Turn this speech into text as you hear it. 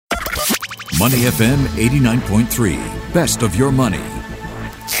Money FM 89.3. Best of your money.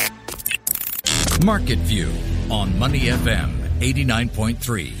 Market View on Money FM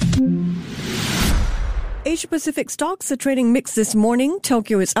 89.3. Asia-Pacific stocks are trading mixed this morning.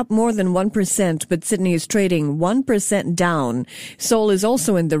 Tokyo is up more than 1%, but Sydney is trading 1% down. Seoul is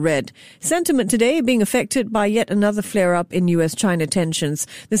also in the red. Sentiment today being affected by yet another flare-up in U.S.-China tensions,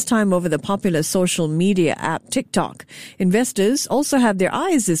 this time over the popular social media app TikTok. Investors also have their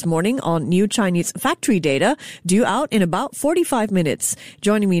eyes this morning on new Chinese factory data due out in about 45 minutes.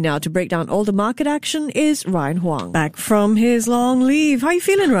 Joining me now to break down all the market action is Ryan Huang, back from his long leave. How are you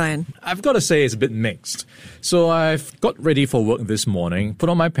feeling, Ryan? I've got to say it's a bit mixed. So I've got ready for work this morning, put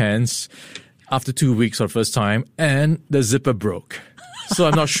on my pants after 2 weeks for the first time, and the zipper broke. So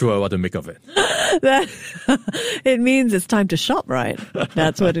I'm not sure what to make of it. It means it's time to shop, right?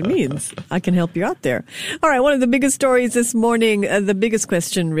 That's what it means. I can help you out there. All right, one of the biggest stories this morning, the biggest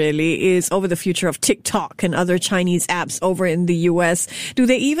question really, is over the future of TikTok and other Chinese apps over in the U.S. Do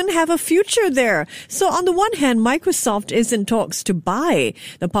they even have a future there? So on the one hand, Microsoft is in talks to buy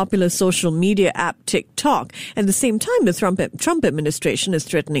the popular social media app TikTok. At the same time, the Trump administration is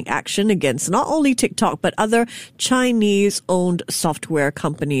threatening action against not only TikTok, but other Chinese-owned software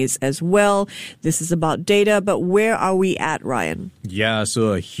companies as well. This is about data, but where are we at, Ryan? Yeah,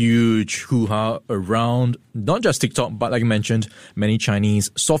 so a huge hoo-ha around not just TikTok, but like I mentioned, many Chinese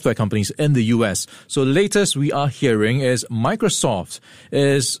software companies in the US. So the latest we are hearing is Microsoft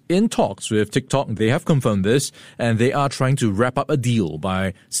is in talks with TikTok. They have confirmed this, and they are trying to wrap up a deal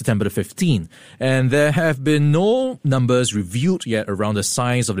by September the 15th. And there have been no numbers revealed yet around the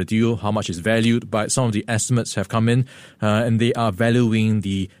size of the deal, how much is valued, but some of the estimates have come in, and they are valuing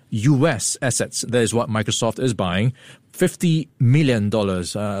the US assets. That is what Microsoft is buying. $50 billion.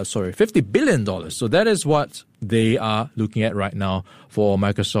 So that is what they are looking at right now for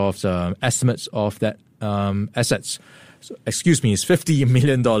Microsoft's estimates of that assets. So, it's $50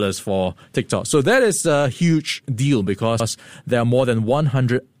 million for TikTok. So that is a huge deal because there are more than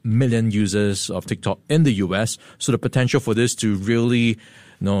 100 million users of TikTok in the US. So the potential for this to really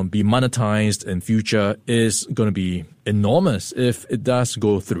be monetized in future is going to be enormous if it does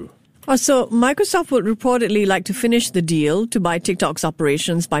go through. So Microsoft would reportedly like to finish the deal to buy TikTok's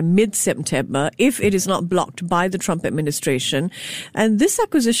operations by mid-September if it is not blocked by the Trump administration. And this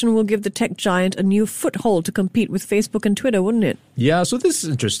acquisition will give the tech giant a new foothold to compete with Facebook and Twitter, wouldn't it? Yeah, so this is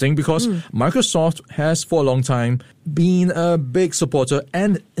interesting because Microsoft has for a long time been a big supporter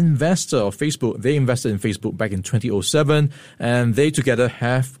and investor of Facebook. They invested in Facebook back in 2007, and they together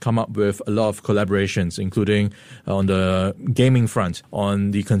have come up with a lot of collaborations, including on the gaming front,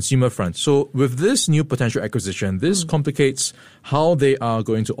 on the consumer front. So with this new potential acquisition, this complicates how they are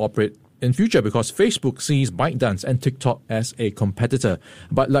going to operate in future because Facebook sees ByteDance and TikTok as a competitor.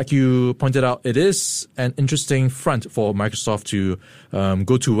 But like you pointed out, it is an interesting front for Microsoft to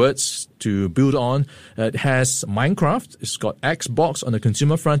go towards, to build on. It has Minecraft, it's got Xbox on the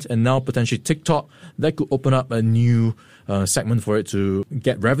consumer front, and now potentially TikTok. That could open up a new segment for it to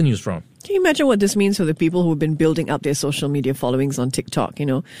get revenues from. Can you imagine what this means for the people who have been building up their social media followings on TikTok?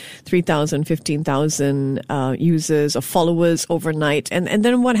 3,000, 15,000 users or followers overnight. And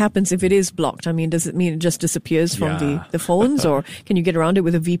then what happens if it is blocked? I mean, does it mean it just disappears from the phones, or can you get around it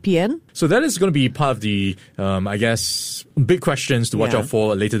with a VPN? So that is going to be part of the, big questions to watch out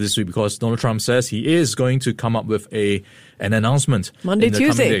for later this week, because Donald Trump says he is going to come up with an announcement Monday, in the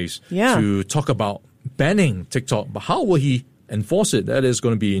Tuesday. coming days to talk about banning TikTok. But how will he enforce it? That is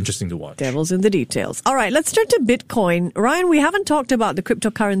going to be interesting to watch. Devil's in the details. All right, let's turn to Bitcoin. Ryan, we haven't talked about the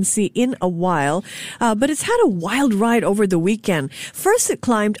cryptocurrency in a while, but it's had a wild ride over the weekend. First, it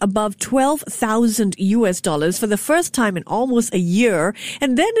climbed above $12,000 for the first time in almost a year,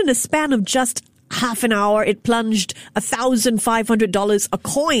 and then in a span of just half an hour, it plunged $1,500 a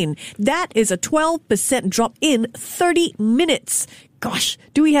coin. That is a 12% drop in 30 minutes. Gosh,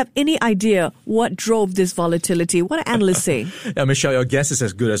 do we have any idea what drove this volatility? What do analysts say? Yeah, Michelle, your guess is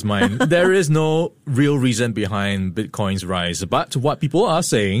as good as mine. There is no real reason behind Bitcoin's rise. But what people are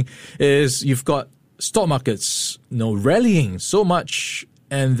saying is you've got stock markets, rallying so much,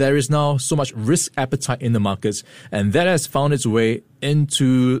 and there is now so much risk appetite in the markets, and that has found its way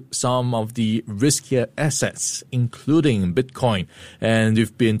into some of the riskier assets, including Bitcoin. And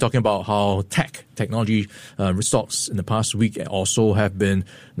we've been talking about how technology stocks in the past week also have been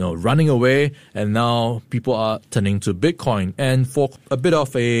running away, and now people are turning to Bitcoin. And for a bit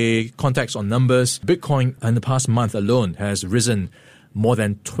of a context on numbers, Bitcoin in the past month alone has risen more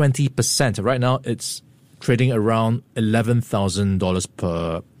than 20%. Right now, it's trading around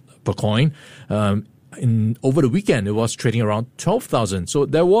 $11,000 per coin. over the weekend, it was trading around 12,000. So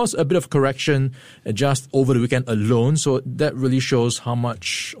there was a bit of correction just over the weekend alone. So that really shows how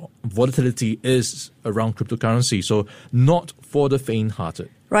much volatility is around cryptocurrency. So not for the faint-hearted.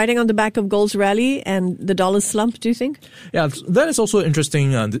 Riding on the back of gold's rally and the dollar's slump, do you think? Yeah, that is also an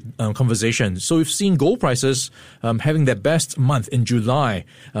interesting conversation. So we've seen gold prices having their best month in July.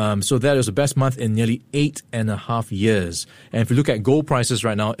 So that is the best month in nearly 8.5 years. And if you look at gold prices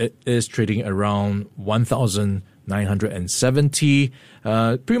right now, it is trading around 1,970,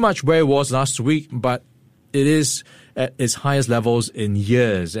 pretty much where it was last week, but it is at its highest levels in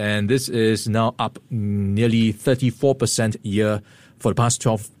years. And this is now up nearly 34% year for the past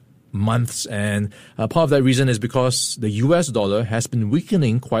 12 months. And part of that reason is because the US dollar has been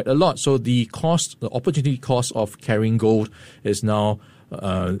weakening quite a lot. So the opportunity cost of carrying gold is now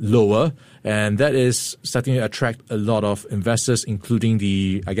lower. And that is starting to attract a lot of investors, including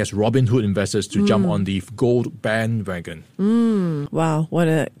the, Robinhood investors to jump on the gold bandwagon. Wow, what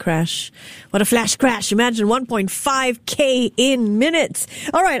a crash. What a flash crash. Imagine 1.5K in minutes.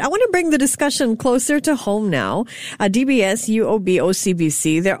 All right, I want to bring the discussion closer to home now. DBS, UOB,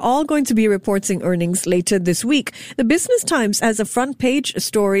 OCBC, they're all going to be reporting earnings later this week. The Business Times has a front page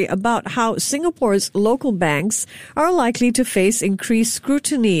story about how Singapore's local banks are likely to face increased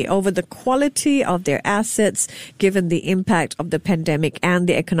scrutiny over the quality of their assets given the impact of the pandemic and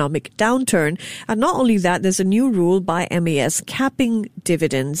the economic downturn. And not only that, there's a new rule by MAS capping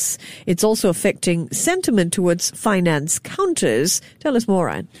dividends. It's also affecting sentiment towards finance counters. Tell us more,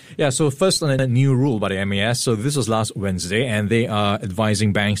 Ryan. Yeah, so first on a new rule by the MAS. So this was last Wednesday, and they are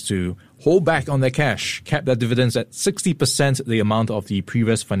advising banks to hold back on their cash, cap their dividends at 60% the amount of the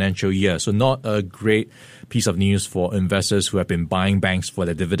previous financial year. So not a great piece of news for investors who have been buying banks for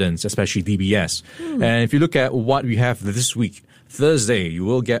their dividends, especially DBS. And if you look at what we have this week, Thursday, you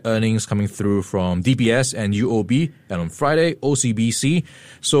will get earnings coming through from DBS and UOB, and on Friday, OCBC.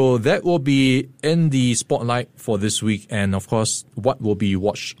 So that will be in the spotlight for this week. And of course, what will be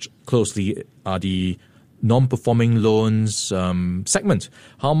watched closely are the non-performing loans segment,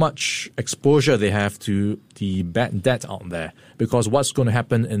 how much exposure they have to the bad debt out there. Because what's going to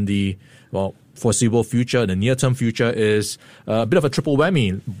happen in the foreseeable future, the near-term future, is a bit of a triple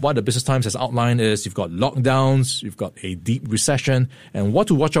whammy. What the Business Times has outlined is you've got lockdowns, you've got a deep recession, and what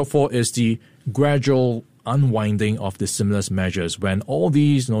to watch out for is the gradual unwinding of the stimulus measures when all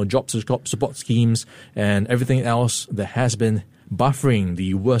these job support schemes and everything else that has been buffering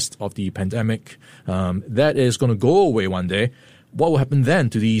the worst of the pandemic, that is going to go away one day. What will happen then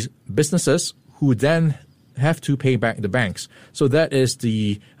to these businesses who then have to pay back the banks? So that is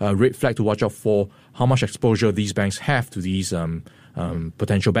the red flag to watch out for, how much exposure these banks have to these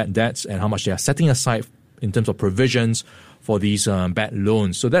potential bad debts and how much they are setting aside in terms of provisions for these bad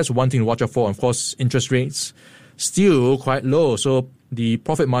loans. So that's one thing to watch out for. Of course, interest rates still quite low. So the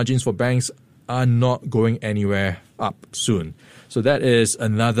profit margins for banks are not going anywhere up soon. So that is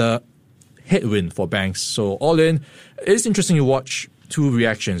another headwind for banks. So all in, it's interesting to watch two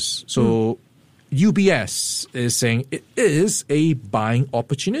reactions. So UBS is saying it is a buying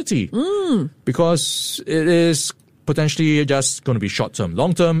opportunity because it is potentially just going to be short-term.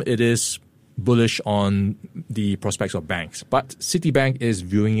 Long-term, it is bullish on the prospects of banks. But Citibank is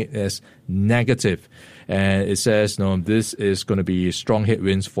viewing it as negative. And it says, this is going to be strong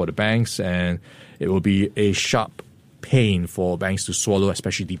headwinds for the banks, and it will be a sharp pain for banks to swallow,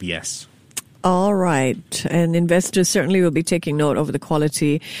 especially DBS. All right. And investors certainly will be taking note of the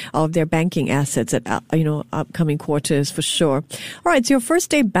quality of their banking assets at, upcoming quarters for sure. All right. It's your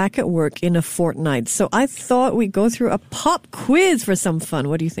first day back at work in a fortnight. So I thought we'd go through a pop quiz for some fun.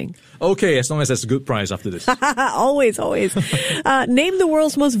 What do you think? Okay. As long as that's a good prize after this. Always. Name the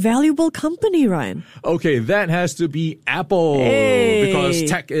world's most valuable company, Ryan. Okay. That has to be Apple. Hey. Because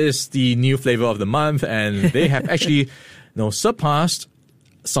tech is the new flavor of the month, and they have actually surpassed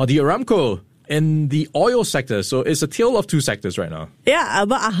Saudi Aramco in the oil sector. So it's a tale of two sectors right now. Yeah,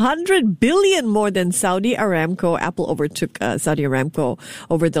 about 100 billion more than Saudi Aramco. Apple overtook Saudi Aramco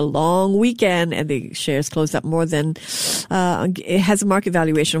over the long weekend, and the shares closed up more than, it has a market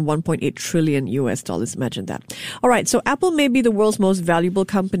valuation of $1.8 trillion US. Imagine that. All right. So Apple may be the world's most valuable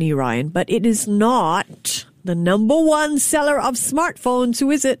company, Ryan, but it is not the number one seller of smartphones.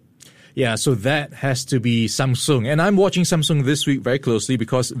 Who is it? Yeah, so that has to be Samsung. And I'm watching Samsung this week very closely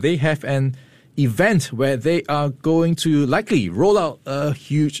because they have an event where they are going to likely roll out a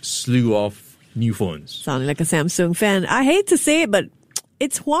huge slew of new phones. Sounding like a Samsung fan. I hate to say it, but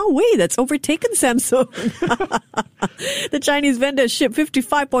it's Huawei that's overtaken Samsung. The Chinese vendor shipped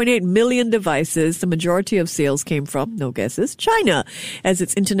 55.8 million devices. The majority of sales came from, no guesses, China, as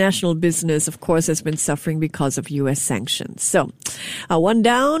its international business, of course, has been suffering because of U.S. sanctions. So, one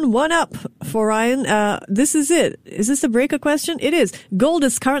down, one up for Ryan. This is it. Is this the breaker question? It is. Gold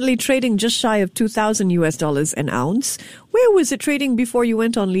is currently trading just shy of $2,000 an ounce. Where was it trading before you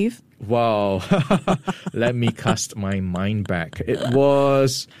went on leave? Wow. Let me cast my mind back. It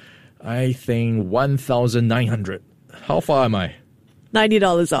was, I think, 1,900. How far am I?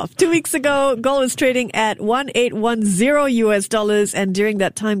 $90 off. 2 weeks ago, gold was trading at $1,810 and during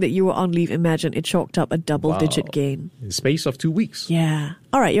that time that you were on leave, imagine it chalked up a double-digit gain. In the space of 2 weeks. Yeah.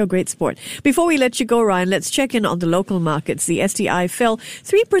 All right, you're a great sport. Before we let you go, Ryan, let's check in on the local markets. The STI fell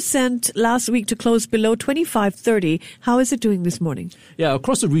 3% last week to close below 25.30. How is it doing this morning? Yeah,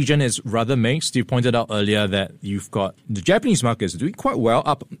 across the region is rather mixed. You pointed out earlier that you've got the Japanese markets doing quite well,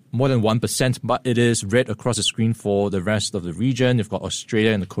 up more than 1%, but it is red across the screen for the rest of the region. You've got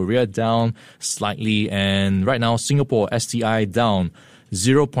Australia and Korea down slightly, and right now Singapore STI down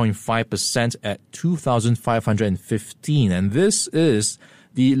 0.5% at 2,515, and this is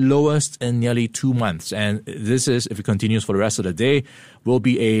the lowest in nearly 2 months. And this is, if it continues for the rest of the day, will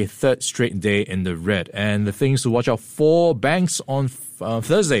be a third straight day in the red. And the things to watch out for: banks on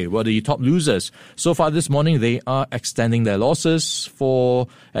Thursday were the top losers. So far this morning, they are extending their losses for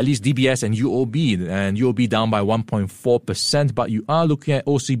at least DBS and UOB. And UOB down by 1.4%, but you are looking at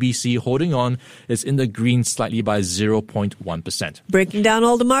OCBC holding on. It's in the green slightly by 0.1%. Breaking down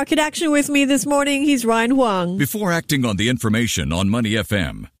all the market action with me this morning, he's Ryan Huang. Before acting on the information on Money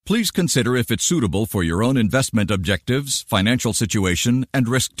FM, please consider if it's suitable for your own investment objectives, financial situation, and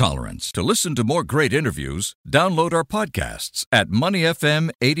risk tolerance. To listen to more great interviews, download our podcasts at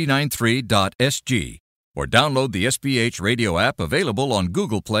moneyfm893.sg or download the SPH radio app available on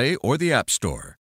Google Play or the App Store.